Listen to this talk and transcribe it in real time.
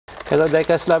Hello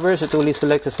Diecast lovers, ito ulit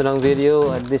select sa ng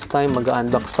video. At this time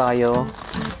mag-unbox tayo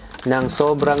ng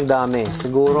sobrang dami.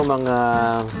 Siguro mga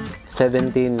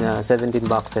 17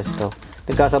 boxes to.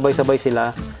 Nagkasabay-sabay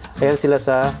sila. Ayan sila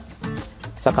sa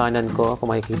kanan ko,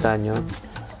 kung makikita nyo.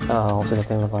 Kung sulat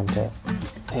tayo ng konti.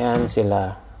 Ayan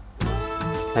sila.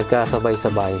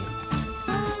 Nagkasabay-sabay.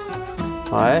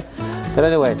 Okay? But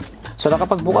anyway, so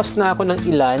nakapagbukas na ako ng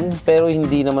ilan, pero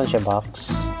hindi naman siya box.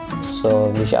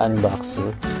 So, hindi siya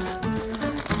unboxing.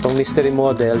 Itong mystery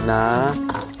model na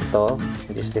ito,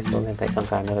 use this one, tayo isang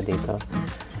camera dito.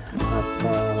 At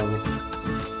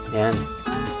yan,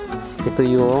 ito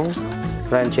yung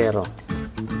ranchero.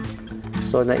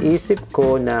 So naisip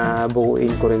ko na buuin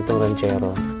ko rin itong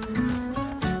ranchero.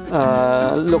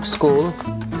 Looks cool.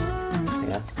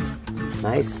 Yeah.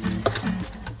 Nice.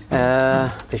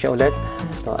 Ito siya ulit.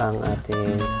 Ito ang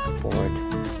ating Ford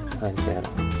ranchero.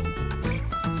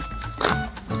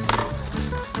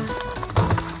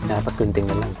 Dapat kunting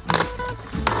na lang.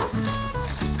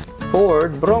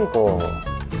 Ford Bronco.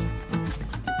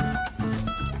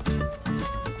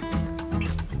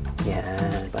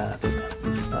 Yan.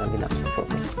 Parang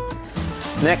ginagawa-focus.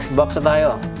 Next, box na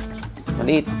tayo.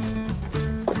 Maliit.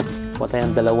 Kuha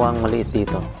tayong dalawang maliit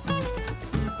dito.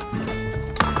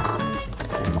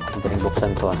 Makaling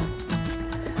buksan to.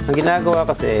 Ang ginagawa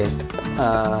kasi,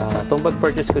 itong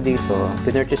pag-purchase ko dito,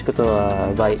 pinurchase ko to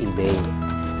via eBay.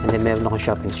 And then meron akong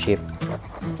shop and ship.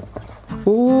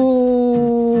 Ooh!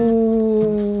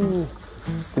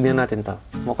 Tignan natin to.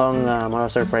 Mukhang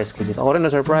ma-surprise kayo dito. Ako rin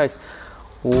na-surprise.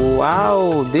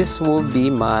 Wow! This will be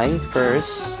my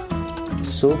first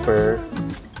super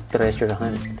treasure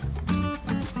hunt.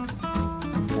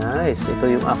 Nice!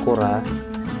 Ito yung Acura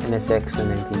NSX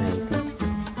na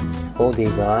 1990. Oh,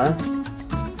 diba?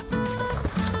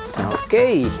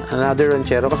 Okay! Another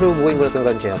ranchero. Kasi bubuhin ko na itong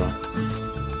ranchero.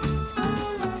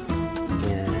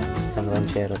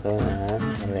 Ranchero to na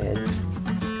red.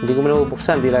 Hindi ko man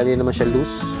mabubuksan, di lali naman siya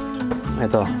loose.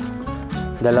 Ito,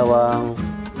 dalawang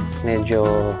medyo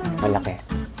malaki.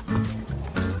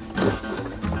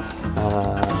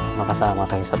 Makasama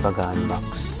tayo sa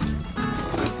pag-unbox.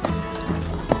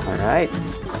 Alright.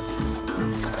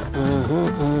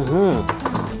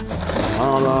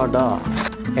 Malada.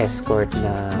 Escort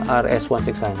na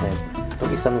RS1600.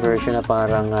 Itong isang version na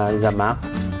parang Zamac,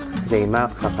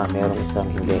 saka merong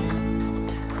isang hindi.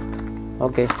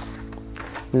 Okay.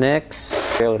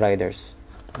 Next, Trail Riders.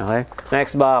 Okay.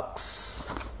 Next box.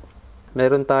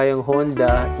 Meron tayong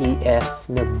Honda EF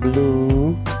na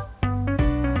blue.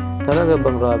 Talaga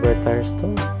bang rubber tires to?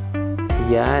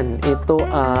 Yan. Ito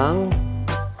ang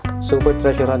super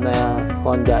treasure na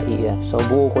Honda EF. So,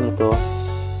 buo ko na to.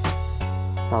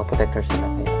 Mga protectors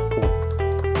nila. Cool.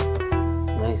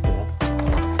 Nice, diba?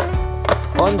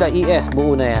 Honda EF.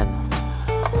 Buo na yan.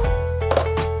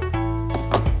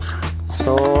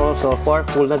 So far,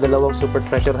 cool na. Dalawang super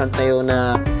treasure hunt na yun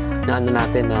na ano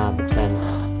natin na buksan.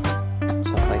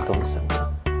 So, itong isang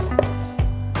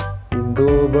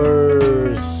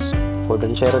Goobers. Ford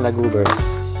Ranchero na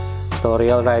Goobers.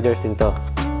 Tutorial Riders din to.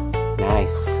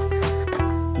 Nice.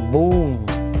 Boom!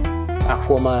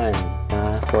 Aquaman.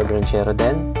 Ford Ranchero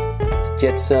din.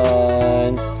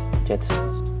 Jetsons.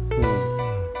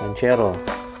 Ranchero.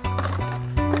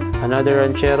 Another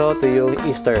Ranchero to yung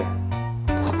Easter.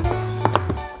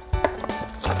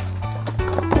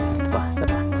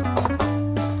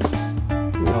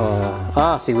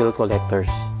 Si Wheel Collectors.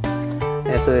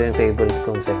 Ito yung favorite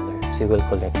kong seller. Si Wheel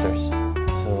Collectors.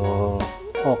 So,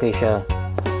 okay siya.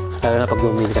 Lalo na pag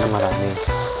bumili ka ng marami.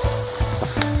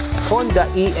 Honda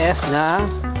EF na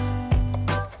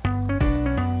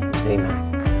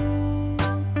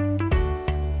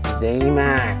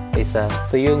Zamac.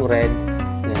 Ito yung red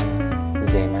na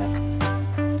Zamac.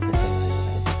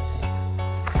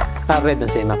 Red na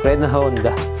Zamac. Red na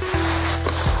Honda.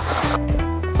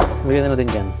 Bigyan na natin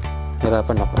dyan.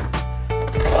 Hirapan ako.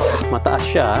 Mataas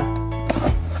siya.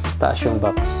 Taas yung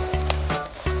box.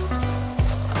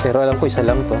 Pero alam ko isa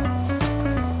lang to.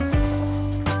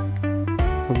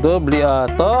 Doble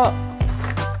ata.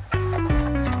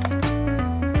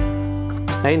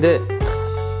 Ay, hindi.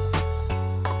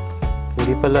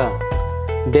 Hindi pala.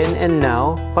 Then and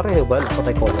now. Pareho ba?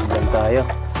 Napatay ko lang lang tayo.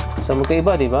 So,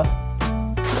 magkaiba, di ba?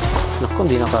 Naku,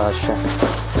 hindi nakasya.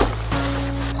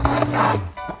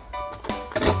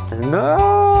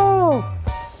 No!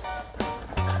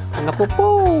 Naku po!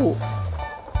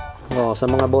 Sa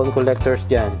mga bone collectors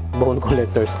dyan. Bone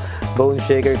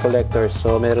shaker collectors.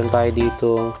 So, meron tayo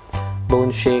dito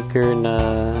bone shaker na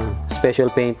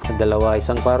special paint na dalawa.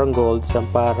 Isang parang gold, isang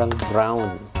parang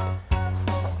brown.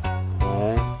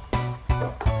 Okay.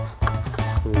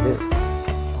 Hindi.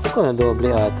 Ito na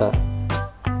doble ata.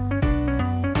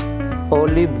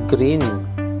 Olive green.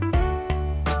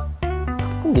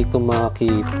 Hindi ko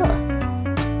makita.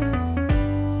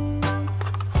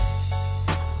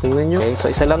 Tingnan nyo. Okay, so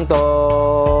isa lang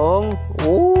tong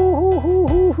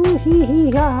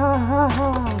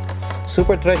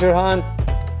Super Treasure Hunt.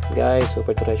 Guys,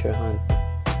 Super Treasure Hunt.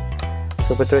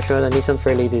 Super Treasure Hunt, Nissan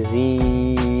Fairlady Z.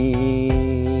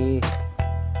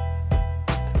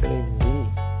 Fairlady Z.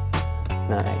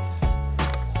 Nice.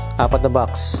 4 na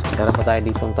box. Meron pa tayo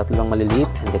dito ng 3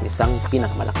 maliliit and then isang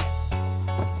pinakamalaki.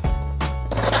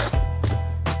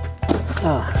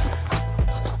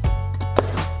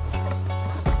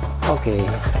 Okay.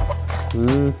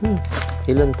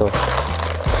 Ilan to?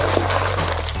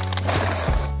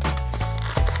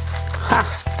 Ha!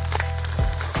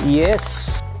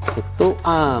 Yes! Ito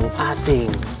ang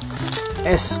ating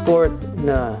escort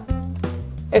na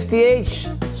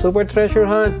STH Super Treasure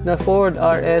Hunt na Ford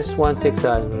RS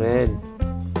 1600.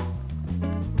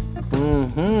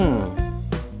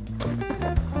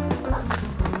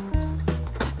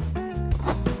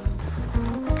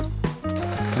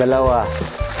 Dalawa.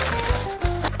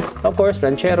 Of course,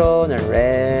 ranchero na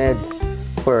red,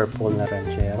 purple na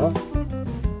ranchero,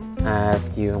 at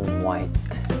yung white.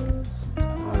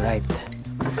 Alright.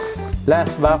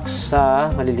 Last box sa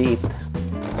maliliit.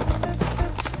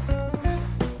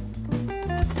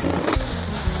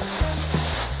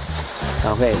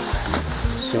 Okay.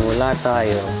 Simula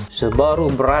tayo. Subaru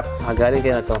Brat. Galing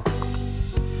kayo na to.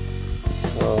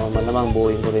 So, malamang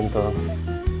buuin ko rin to.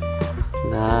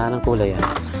 Na, anong kulay yan?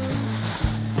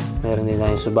 Meron din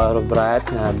tayong Subaru Brat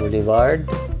na Boulevard.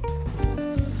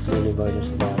 Boulevard ng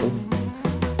Subaru.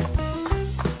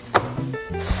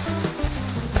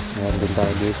 Meron din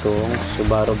tayo dito.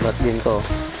 Subaru Brat din to.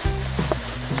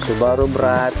 Subaru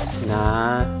Brat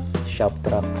na Shop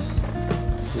Trucks.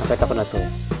 Nakita ko na to.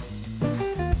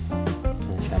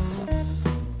 Shop Trucks.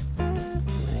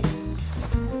 Nice.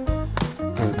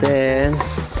 And then,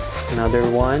 another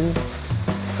one.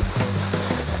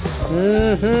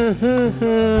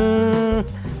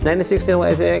 960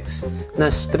 SX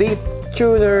na Street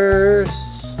Tuners.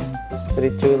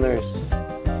 Street Tuners.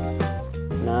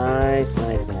 Nice,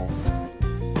 nice, nice.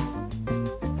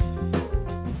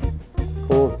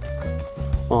 Cool.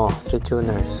 Oh, Street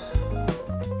Tuners.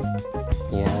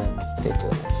 Yan, Street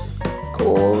Tuners.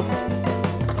 Cool.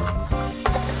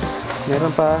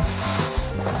 Meron pa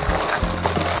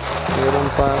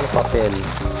papel.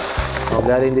 Oh,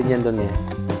 galing din yan doon eh.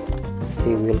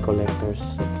 Wheel collectors.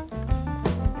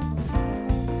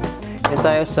 Yan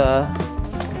tayo sa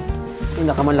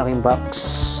pinakamalaking box.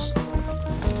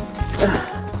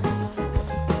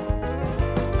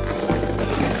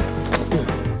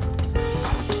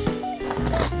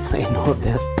 In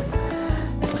order.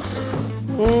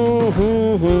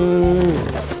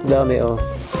 Dami oh.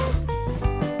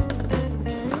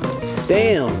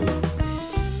 Damn.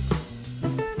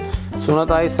 Suna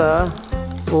tayo sa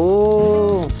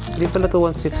hindi pala ito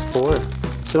 164.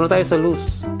 So, tayo sa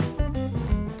loose.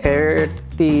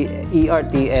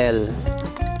 ERTL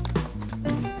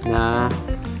na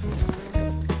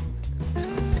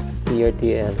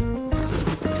ERTL.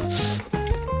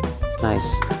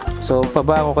 Nice. So,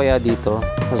 paba ko kaya dito.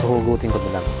 Mas hugutin ko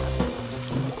na lang.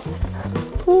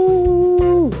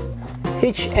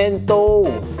 Hitch and tow.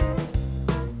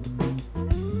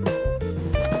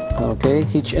 Okay,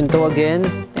 hitch and tow again.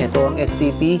 Ito ang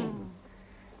STP.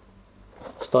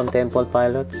 Stone Temple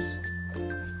Pilots.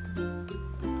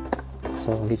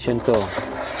 So, hitch and tow.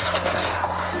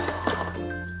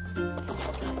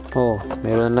 Oh,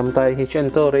 meron naman tayo hitch and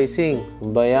tow racing.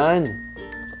 Ba yan?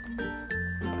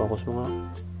 Focus mo nga.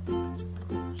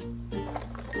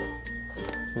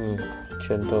 Hitch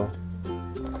and tow.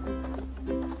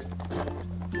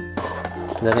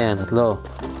 Dali yan, 3.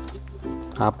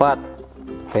 4.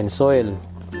 Pensoil.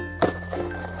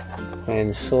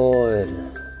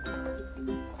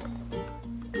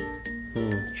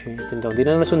 Hindi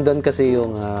na nasundan kasi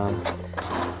yung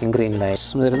Greenlight.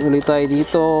 Meron ulit tayo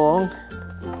dito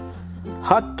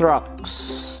Hot Trucks.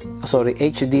 Sorry,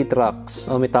 HD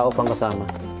Trucks. Oh, may tao pang kasama.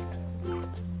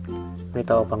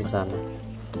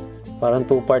 Parang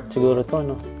 2-part siguro to,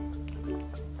 no?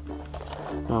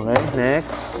 Okay,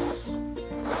 next.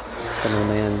 Ano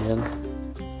na yan?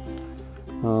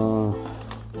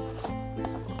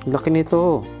 Laki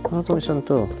nito. Ano to? Isang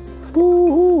to?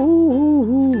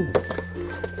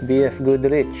 BF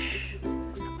Goodrich.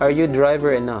 Are you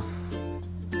driver enough?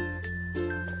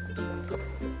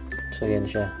 So, yan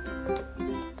siya.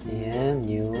 Yan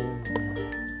yung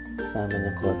kasama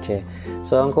ng kotse.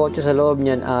 So, ang kotse sa loob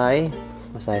niyan ay,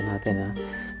 basahin natin ha.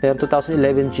 Meron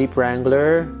 2011 Jeep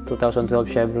Wrangler, 2012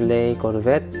 Chevrolet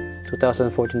Corvette,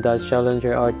 2014 Dodge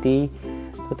Challenger RT,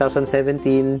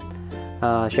 2017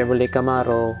 Chevrolet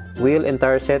Camaro, wheel and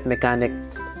tire set, mechanic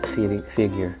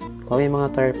figure. Oh, may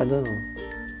mga tire pa doon.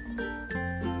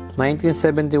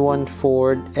 1971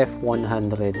 Ford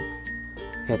F100.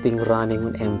 Ito yung running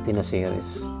on empty na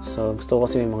series. So, gusto ko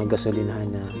kasi may mga gasolinahan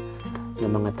na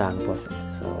mga tampos.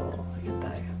 So, yun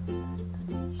tayo.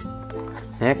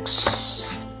 Next.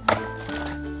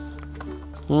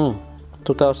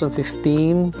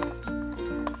 2015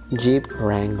 Jeep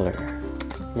Wrangler.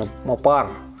 Mopar.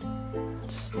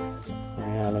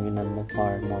 Ay, alam yun na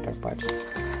Mopar motor parts.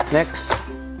 Next.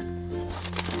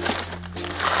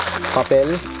 Papel.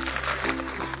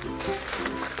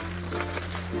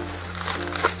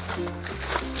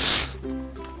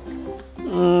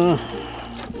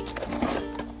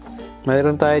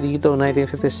 Mayroon tayo dito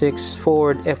 1956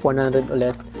 Ford F100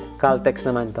 ulit. Caltex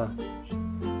naman to.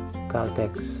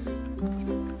 Caltex.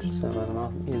 So,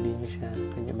 hindi nyo siya.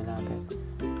 Hindi malapit.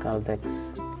 Caltex.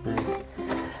 Nice.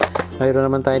 Mayroon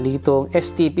naman tayo dito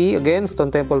STP again,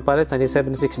 Stone Temple Palace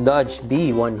 1976 Dodge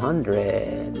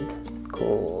B100.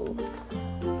 Cool.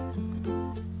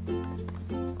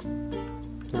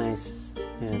 Nice.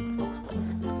 Yan.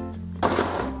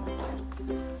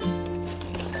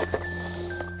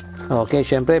 Okay,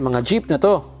 syempre, mga Jeep na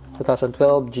to.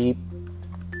 2012 Jeep.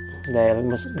 Dahil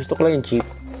mas gusto ko lang yung Jeep.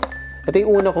 Ito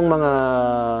yung una kong mga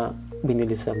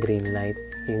binili sa Greenlight,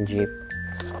 yung Jeep.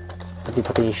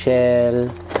 Pati yung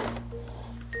Shell.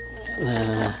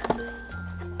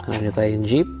 Ano tayo yung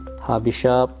Jeep, Hobby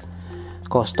Shop,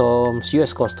 Customs,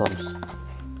 US Customs.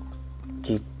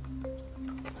 Jeep.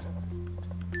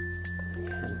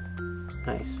 Yan.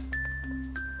 Nice.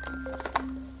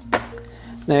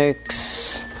 Next.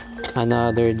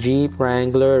 Another Jeep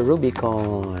Wrangler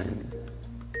Rubicon.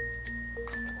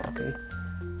 Okay.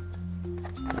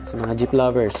 Sa mga Jeep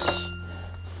lovers.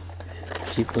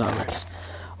 Jeep lovers.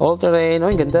 All-terrain. Oh,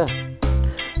 ang ganda.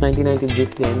 1990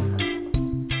 Jeep din.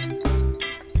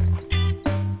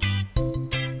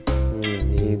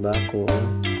 Diba? Cool.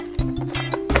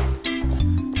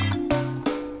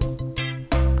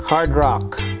 Hard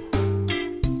Rock.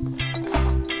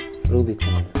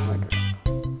 Rubicon.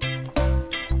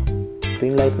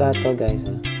 Greenlight lahat to, guys.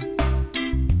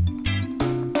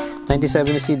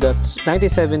 1970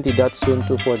 Datsun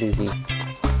 240Z.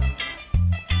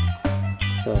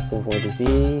 So, 240Z.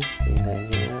 Tingnan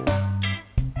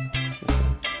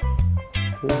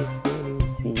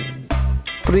 240Z.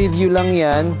 Preview lang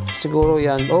yan. Siguro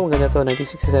yan. Oh, ganda to.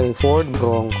 1967 Ford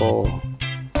Bronco.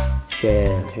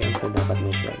 Shell. Siyempre, dapat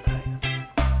may Shell tayo.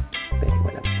 Pwede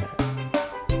walang Shell.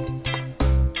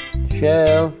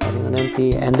 Shell.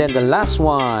 And then the last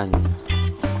one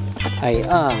ay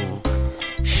ang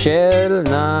Shell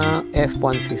na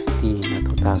F-150 na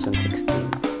 2016.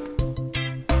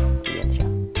 Yan siya.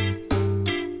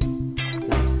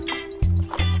 Nice.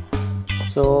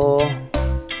 So,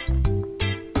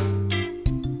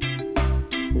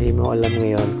 hindi mo alam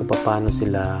ngayon kung paano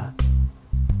sila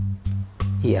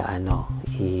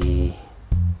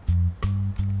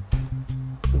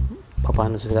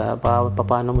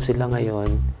paano mo sila ngayon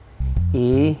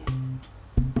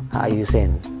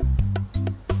aayusin.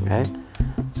 Okay?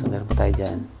 So, meron pa tayo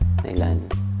dyan na ilan.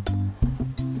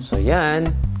 So, yan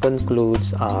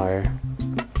concludes our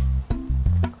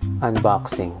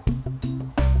unboxing.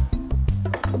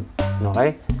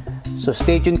 Okay? So,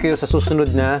 stay tuned kayo sa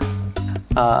susunod na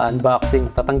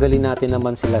unboxing. Tatanggalin natin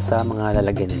naman sila sa mga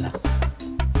lalagyan nila.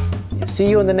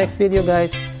 See you in the next video,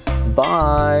 guys.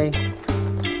 Bye!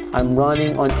 I'm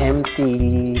running on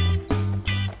empty.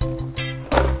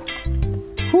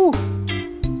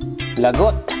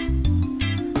 Lagot!